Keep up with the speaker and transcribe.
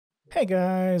Hey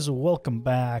guys, welcome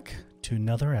back to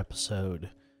another episode.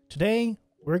 Today,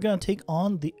 we're going to take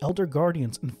on the Elder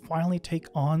Guardians and finally take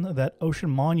on that ocean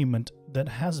monument that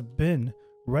has been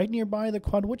right nearby the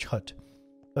Quad Witch Hut.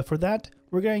 But for that,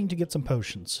 we're going to get some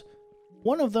potions.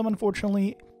 One of them,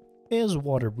 unfortunately, is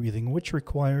water breathing, which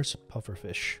requires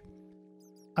pufferfish.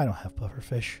 I don't have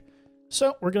pufferfish.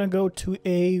 So, we're going to go to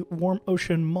a warm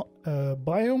ocean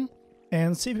biome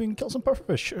and see if we can kill some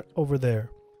pufferfish over there.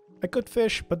 I could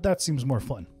fish, but that seems more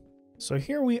fun. So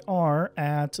here we are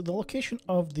at the location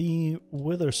of the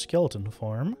Wither Skeleton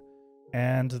Farm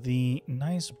and the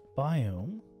nice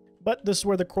biome. But this is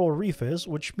where the coral reef is,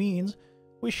 which means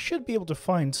we should be able to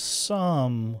find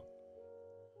some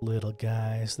little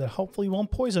guys that hopefully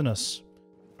won't poison us.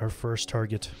 Our first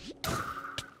target.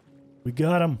 We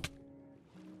got him.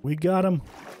 We got him.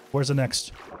 Where's the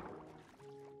next?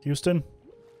 Houston?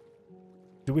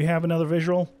 Do we have another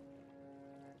visual?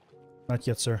 Not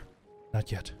yet, sir.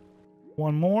 Not yet.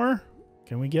 One more.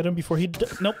 Can we get him before he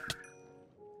nope.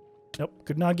 Nope.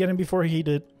 Could not get him before he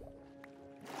did.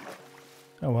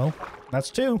 Oh well. That's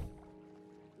two.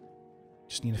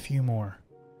 Just need a few more.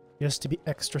 Just to be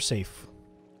extra safe.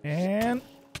 And...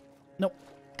 nope.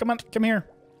 Come on. Come here.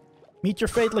 Meet your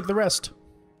fate like the rest.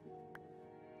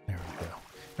 There we go.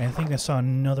 And I think I saw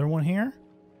another one here.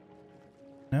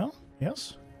 No?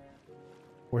 Yes?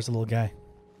 Where's the little guy?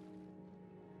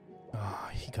 Ah,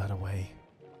 he got away.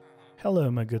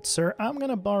 Hello, my good sir. I'm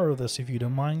gonna borrow this, if you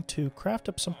don't mind, to craft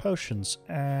up some potions,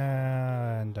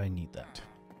 and I need that.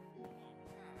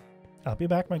 I'll be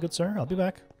back, my good sir. I'll be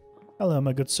back. Hello,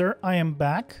 my good sir. I am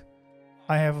back.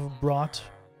 I have brought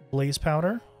blaze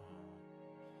powder.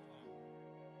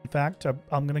 In fact,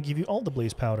 I'm gonna give you all the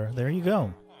blaze powder. There you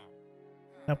go.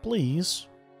 Now, please,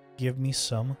 give me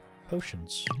some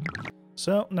potions.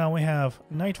 So, now we have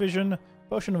night vision,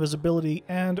 potion of visibility,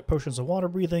 and potions of water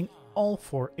breathing, all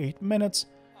for 8 minutes.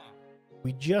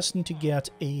 We just need to get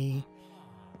a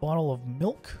bottle of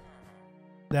milk.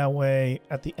 That way,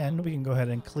 at the end, we can go ahead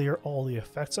and clear all the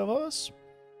effects of us,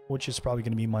 which is probably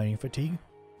going to be mining fatigue,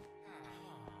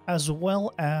 as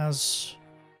well as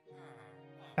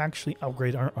actually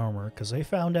upgrade our armor, because I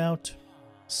found out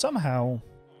somehow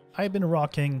I've been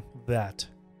rocking that.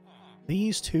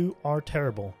 These two are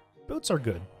terrible. Boots are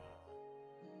good.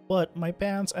 But my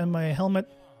pants and my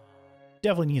helmet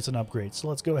definitely needs an upgrade. So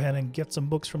let's go ahead and get some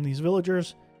books from these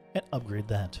villagers and upgrade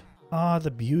that. Ah,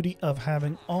 the beauty of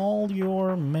having all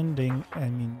your mending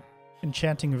and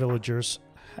enchanting villagers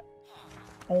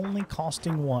only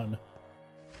costing one.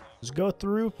 Just go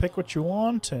through, pick what you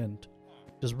want, and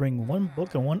just bring one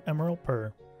book and one emerald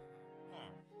per.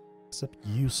 Except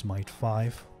you, Smite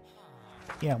 5.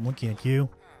 Yeah, I'm looking at you.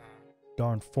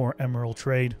 Darn 4 emerald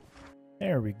trade.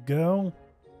 There we go.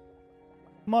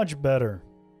 Much better.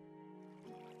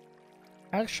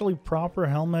 Actually, proper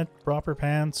helmet, proper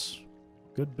pants,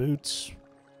 good boots,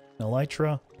 an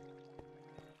elytra.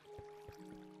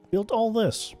 Built all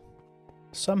this.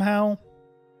 Somehow,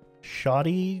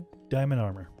 shoddy diamond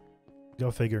armor.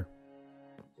 Go figure.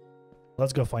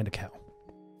 Let's go find a cow.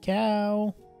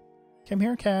 Cow! Come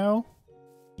here, cow.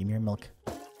 Give me your milk.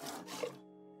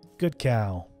 Good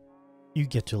cow. You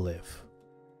get to live.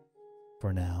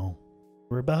 For now.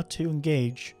 We're about to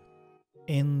engage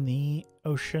in the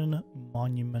Ocean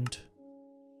Monument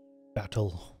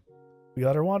battle. We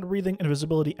got our water breathing,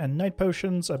 invisibility, and night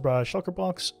potions. I brought a shulker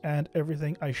box and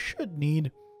everything I should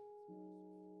need.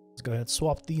 Let's go ahead and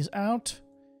swap these out.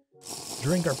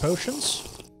 Drink our potions.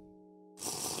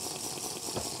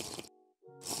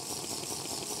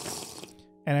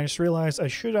 And I just realized I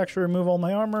should actually remove all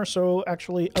my armor, so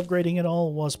actually upgrading it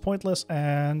all was pointless,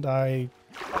 and I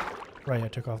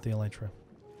took off the elytra.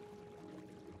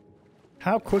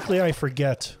 How quickly I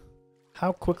forget.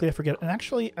 How quickly I forget. And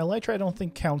actually, elytra I don't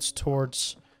think counts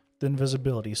towards the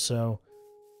invisibility, so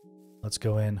let's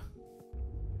go in.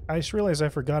 I just realized I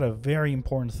forgot a very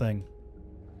important thing.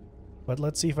 But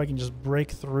let's see if I can just break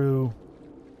through.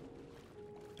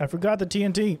 I forgot the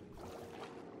TNT.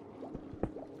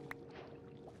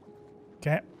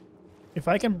 Okay. If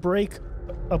I can break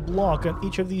a block on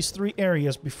each of these 3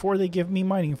 areas before they give me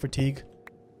mining fatigue,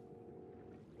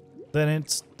 then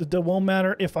it won't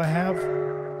matter if I have...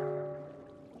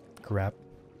 Crap.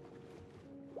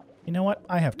 You know what?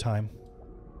 I have time.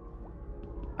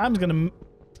 I'm gonna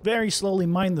very slowly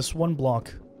mine this one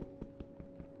block.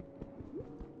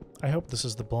 I hope this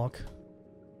is the block.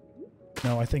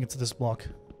 No, I think it's this block.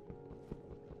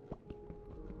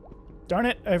 Darn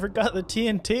it! I forgot the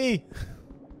TNT!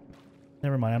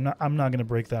 Never mind, I'm not gonna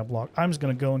break that block. I'm just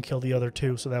gonna go and kill the other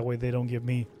 2, so that way they don't give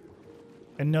me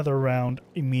another round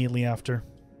immediately after.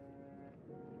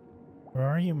 Where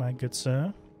are you, my good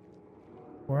sir?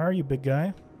 Where are you, big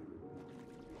guy?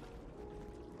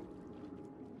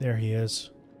 There he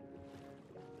is.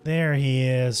 There he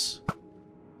is.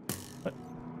 What?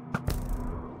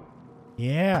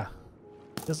 Yeah.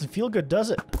 Doesn't feel good,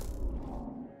 does it?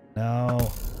 No.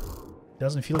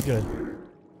 Doesn't feel good.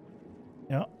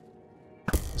 Yeah.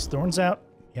 His thorns out.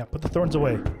 Yeah, put the thorns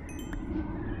away.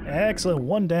 Excellent.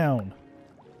 One down.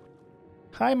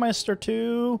 Hi, Meister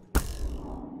 2.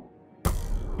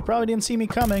 You probably didn't see me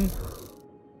coming.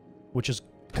 Which is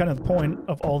kind of the point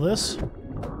of all this.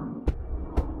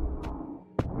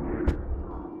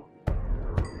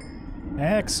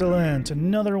 Excellent.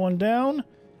 Another one down.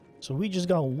 So we just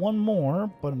got one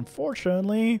more, but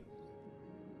unfortunately,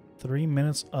 3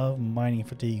 minutes of mining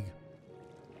fatigue.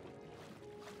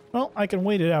 Well, I can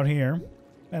wait it out here,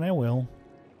 and I will.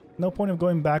 No point of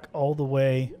going back all the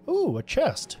way. Ooh, a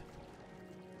chest.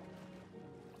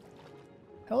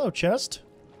 Hello, chest.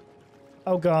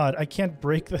 Oh god, I can't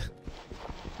break the...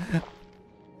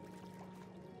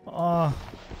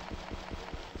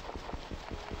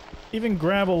 Even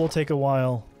gravel will take a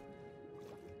while.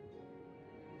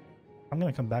 I'm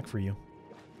gonna come back for you.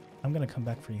 I'm gonna come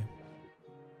back for you.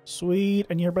 Sweet,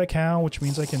 a nearby cow, which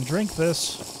means I can drink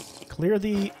this, clear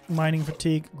the mining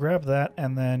fatigue, grab that,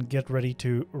 and then get ready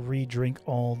to re-drink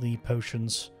all the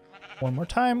potions one more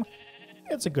time.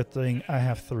 It's a good thing I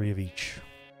have 3 of each.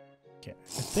 Okay,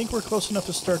 I think we're close enough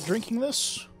to start drinking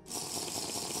this.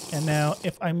 And now,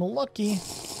 if I'm lucky,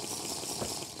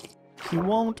 he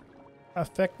won't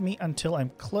affect me until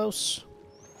I'm close.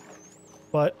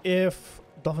 But if...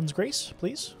 Dolphin's Grace,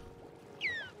 please.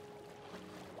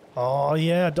 Oh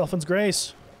yeah, Dolphin's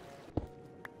Grace.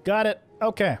 Got it.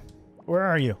 Okay. Where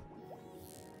are you?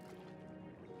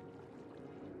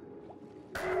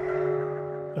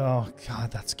 Oh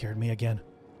god, that scared me again.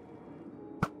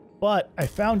 But I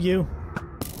found you.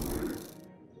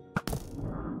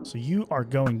 So you are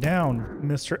going down,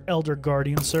 Mr. Elder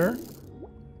Guardian, sir.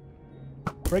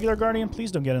 Regular Guardian,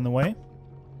 please don't get in the way.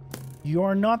 You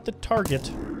are not the target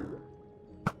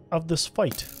of this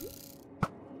fight.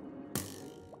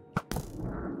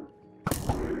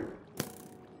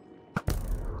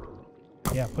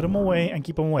 Yeah, put him away and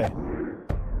keep him away.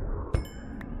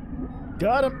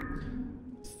 Got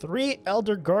him! 3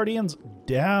 Elder Guardians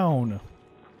down.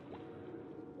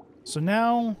 So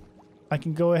now I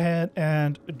can go ahead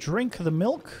and drink the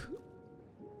milk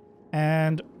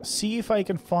and see if I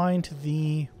can find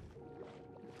the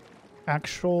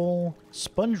actual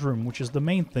sponge room, which is the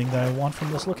main thing that I want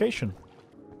from this location.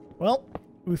 Well,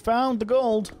 we found the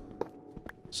gold.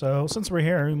 So since we're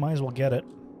here, we might as well get it.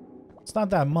 It's not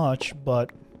that much,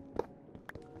 but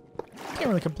can't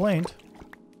really complain.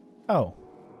 Oh.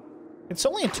 It's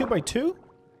only a 2x2?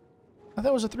 I thought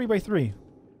it was a 3x3.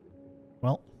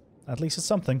 Well, at least it's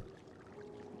something.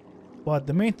 But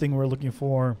the main thing we're looking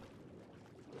for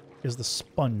is the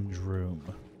sponge room.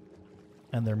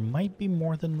 And there might be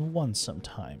more than one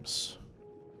sometimes.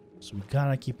 So we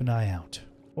gotta keep an eye out.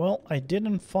 Well, I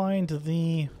didn't find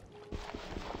the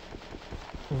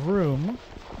room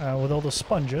with all the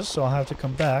sponges, so I'll have to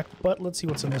come back. But let's see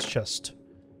what's in this chest.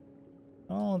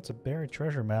 Oh, it's a buried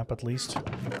treasure map at least.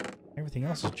 Everything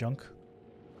else is junk.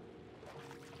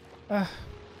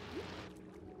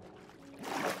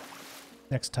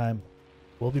 Next time.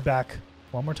 We'll be back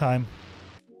one more time.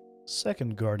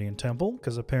 Second Guardian Temple,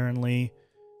 because apparently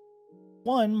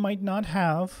one might not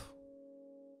have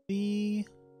the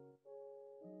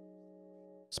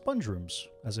sponge rooms,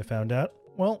 as I found out.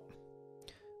 Well,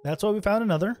 that's why we found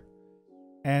another,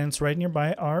 and it's right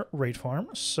nearby our raid farm,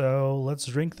 so let's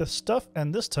drink this stuff,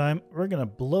 and this time we're gonna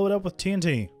blow it up with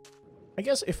TNT. I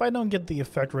guess if I don't get the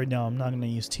effect right now, I'm not gonna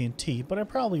use TNT, but I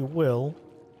probably will.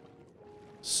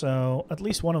 So at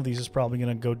least one of these is probably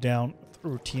gonna go down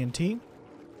through TNT.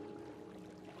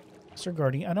 Sir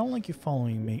Guardian, I don't like you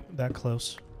following me that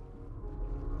close.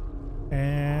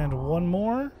 And one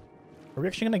more. Are we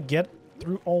actually going to get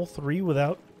through all 3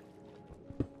 without...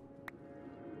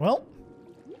 Well,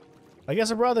 I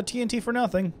guess I brought the TNT for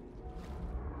nothing.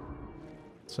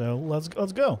 So let's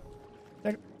go.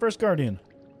 First Guardian,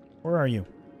 where are you?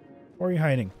 Where are you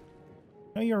hiding?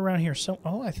 Oh, you're around here. So,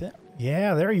 oh, I think...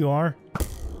 Yeah, there you are.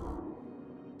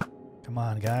 Come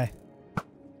on, guy.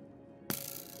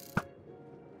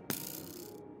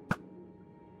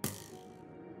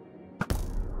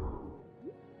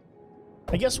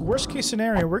 I guess worst case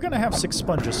scenario, we're gonna have 6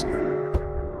 sponges.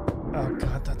 Oh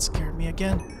god, that scared me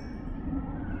again.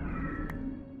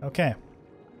 Okay.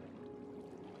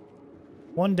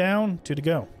 1 down, 2 to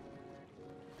go.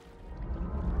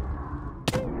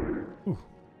 Ooh.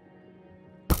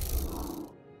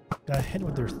 Got hit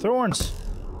with their thorns.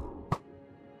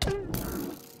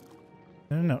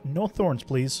 No, no thorns,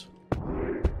 please.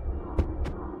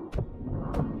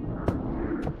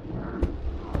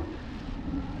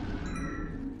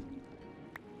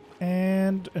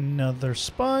 And another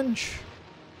sponge.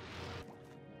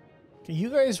 Okay, you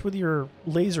guys with your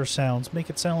laser sounds make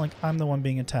it sound like I'm the one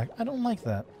being attacked. I don't like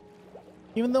that.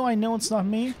 Even though I know it's not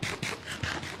me,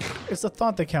 it's the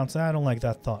thought that counts, and I don't like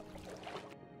that thought.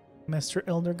 Mr.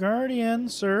 Elder Guardian,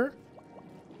 sir.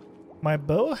 My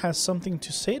bow has something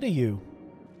to say to you.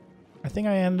 I think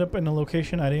I ended up in a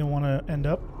location I didn't want to end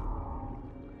up.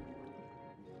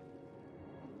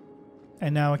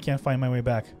 And now I can't find my way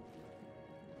back.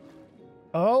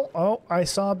 Oh, I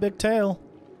saw a big tail.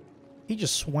 He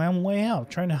just swam way out,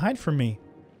 trying to hide from me.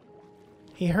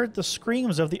 He heard the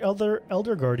screams of the other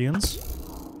Elder Guardians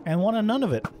and wanted none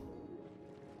of it.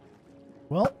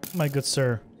 Well, my good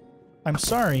sir, I'm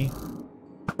sorry,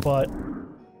 but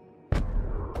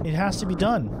it has to be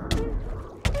done.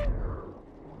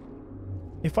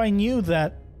 If I knew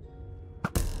that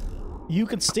you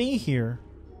could stay here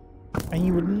and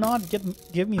you would not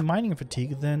give me mining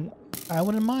fatigue, then I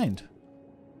wouldn't mind.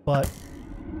 But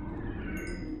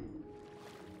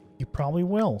you probably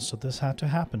will, so this had to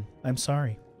happen. I'm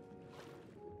sorry.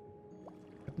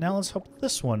 But now let's hope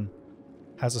this one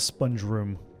has a sponge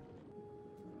room.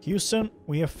 Houston,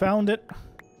 we have found it.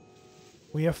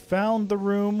 We have found the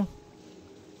room.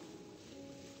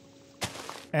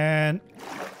 And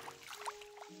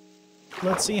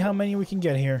let's see how many we can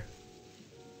get here.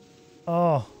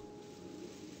 Oh.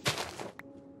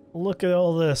 Look at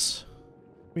all this.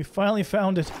 We finally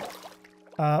found it.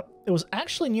 It was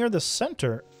actually near the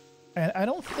center. And I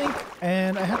don't think...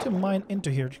 And I had to mine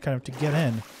into here to kind of to get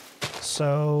in.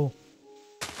 So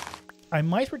I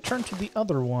might return to the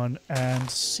other one and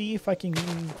see if I can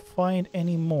find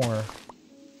any more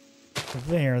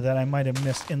there that I might have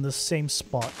missed in the same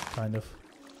spot, kind of.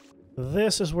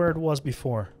 This is where it was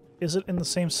before. Is it in the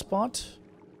same spot?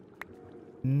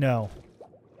 No.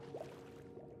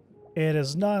 It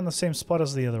is not in the same spot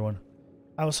as the other one.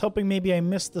 I was hoping maybe I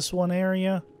missed this one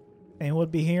area and it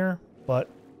would be here, but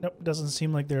nope, doesn't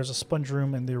seem like there's a sponge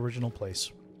room in the original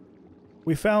place.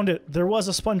 We found it. There was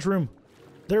a sponge room.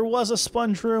 There was a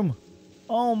sponge room.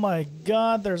 Oh my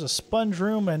god, there's a sponge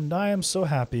room and I am so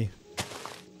happy.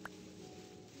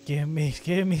 Give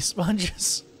me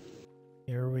sponges.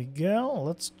 Here we go.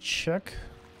 Let's check.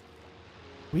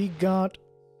 We got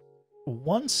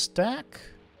 1 stack.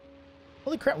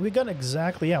 Holy crap, we got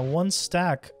exactly, yeah, 1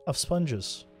 stack of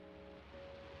sponges.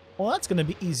 Well, that's going to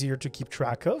be easier to keep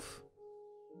track of.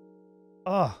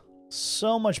 Ah,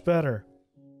 so much better.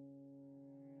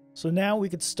 So now we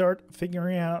could start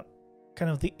figuring out kind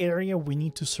of the area we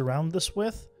need to surround this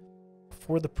with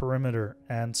for the perimeter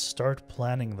and start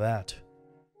planning that.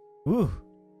 Ooh,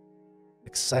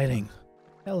 exciting.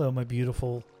 Hello, my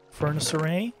beautiful furnace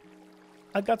array.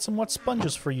 I got some wet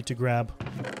sponges for you to grab.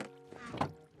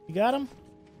 You got them?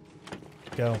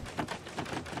 Go.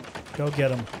 Go get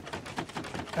them.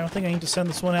 I don't think I need to send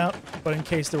this one out, but in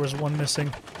case there was one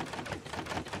missing,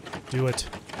 do it.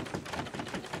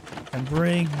 And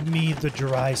bring me the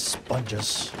dry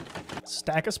sponges.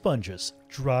 Stack of sponges,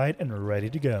 dried and ready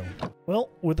to go. Well,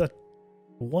 with a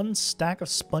 1 stack of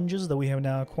sponges that we have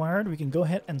now acquired, we can go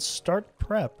ahead and start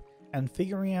prep and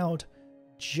figuring out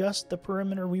just the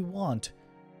perimeter we want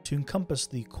to encompass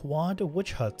the quad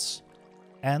witch huts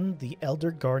and the Elder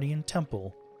Guardian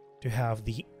Temple to have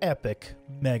the epic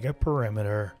mega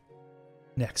perimeter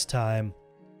next time.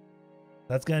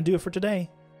 That's gonna do it for today.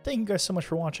 Thank you guys so much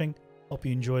for watching. Hope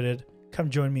you enjoyed it.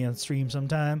 Come join me on stream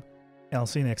sometime, and I'll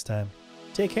see you next time.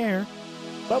 Take care.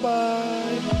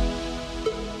 Bye-bye.